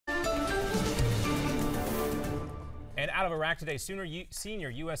And out of Iraq today, senior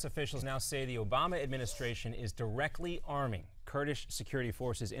U.S. officials now say the Obama administration is directly arming Kurdish security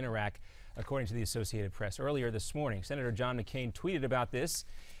forces in Iraq, according to the Associated Press. Earlier this morning, Senator John McCain tweeted about this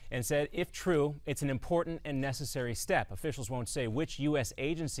and said, if true, it's an important and necessary step. Officials won't say which U.S.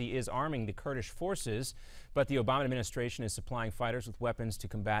 agency is arming the Kurdish forces, but the Obama administration is supplying fighters with weapons to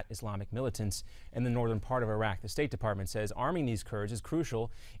combat Islamic militants in the northern part of Iraq. The State Department says arming these Kurds is crucial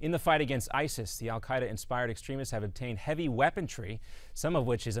in the fight against ISIS. The al-Qaeda-inspired extremists have obtained heavy weaponry, some of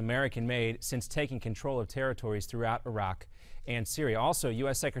which is American-made, since taking control of territories throughout Iraq and Syria. Also,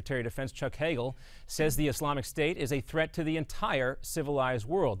 U.S. Secretary of Defense Chuck Hagel says the Islamic State is a threat to the entire civilized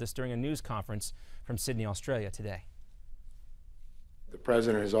world. This during a news conference from Sydney, Australia today. The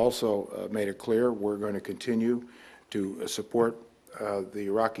President has also made it clear we're going to continue to support the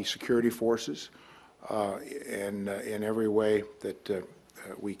Iraqi security forces in every way that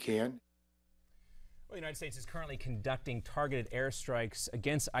we can. Well, the United States is currently conducting targeted airstrikes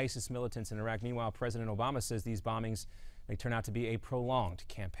against ISIS militants in Iraq. Meanwhile, President Obama says these bombings may turn out to be a prolonged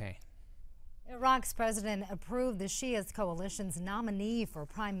campaign. Iraq's president approved the Shia's coalition's nominee for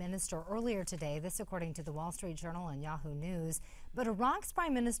prime minister earlier today, this according to the Wall Street Journal and Yahoo News. But Iraq's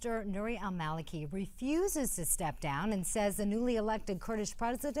Prime Minister Nouri al-Maliki refuses to step down and says the newly elected Kurdish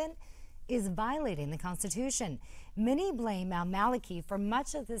president is violating the Constitution. Many blame al-Maliki for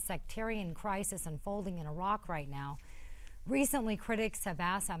much of the sectarian crisis unfolding in Iraq right now. Recently, critics have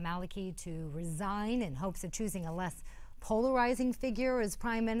asked al-Maliki to resign in hopes of choosing a less polarizing figure as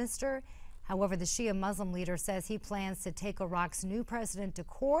prime minister. However, the Shia Muslim leader says he plans to take Iraq's new president to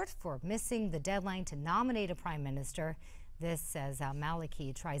court for missing the deadline to nominate a prime minister. This as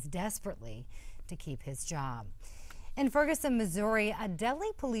al-Maliki tries desperately to keep his job. In Ferguson, Missouri, a deadly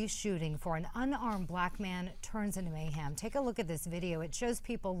police shooting for an unarmed black man turns into mayhem. Take a look at this video. It shows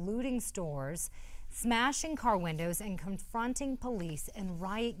people looting stores, smashing car windows, and confronting police in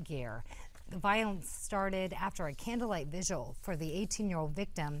riot gear. The violence started after a candlelight vigil for the 18-year-old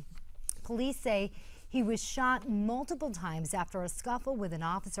victim. Police say he was shot multiple times after a scuffle with an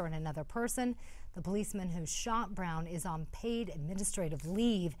officer and another person. The policeman who shot Brown is on paid administrative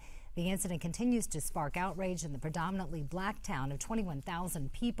leave. The incident continues to spark outrage in the predominantly black town of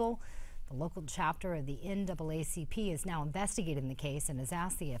 21,000 people. The local chapter of the NAACP is now investigating the case and has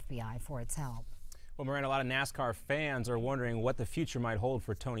asked the FBI for its help. Well, Miranda, a lot of NASCAR fans are wondering what the future might hold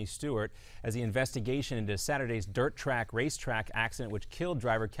for Tony Stewart as the investigation into Saturday's dirt track racetrack accident which killed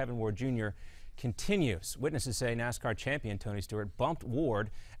driver Kevin Ward Jr. continues. Witnesses say NASCAR champion Tony Stewart bumped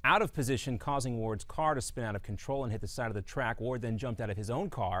Ward out of position, causing Ward's car to spin out of control and hit the side of the track. Ward then jumped out of his own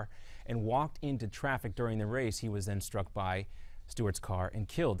car and walked into traffic during the race. He was then struck by Stewart's car and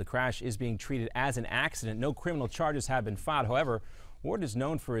killed. The crash is being treated as an accident. No criminal charges have been filed. However, Ward is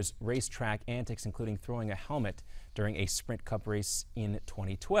known for his racetrack antics, including throwing a helmet during a Sprint Cup race in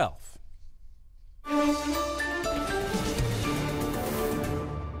 2012.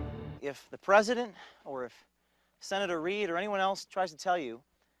 If the president or if Senator Reid or anyone else tries to tell you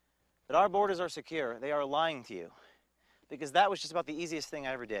that our borders are secure, they are lying to you, because that was just about the easiest thing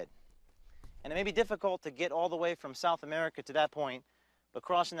I ever did. And it may be difficult to get all the way from South America to that point, but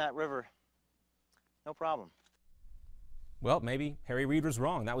crossing that river, no problem. Well, maybe Harry Reid was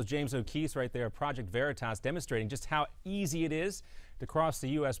wrong. That was James O'Keefe right there, Project Veritas, demonstrating just how easy it is to cross the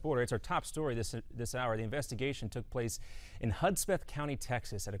U.S. border. It's our top story this hour. The investigation took place in Hudspeth County,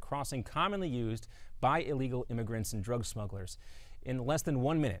 Texas, at a crossing commonly used by illegal immigrants and drug smugglers. In less than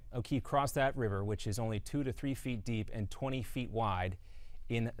 1 minute, O'Keefe crossed that river, which is only 2 to 3 feet deep and 20 feet wide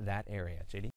in that area. JD?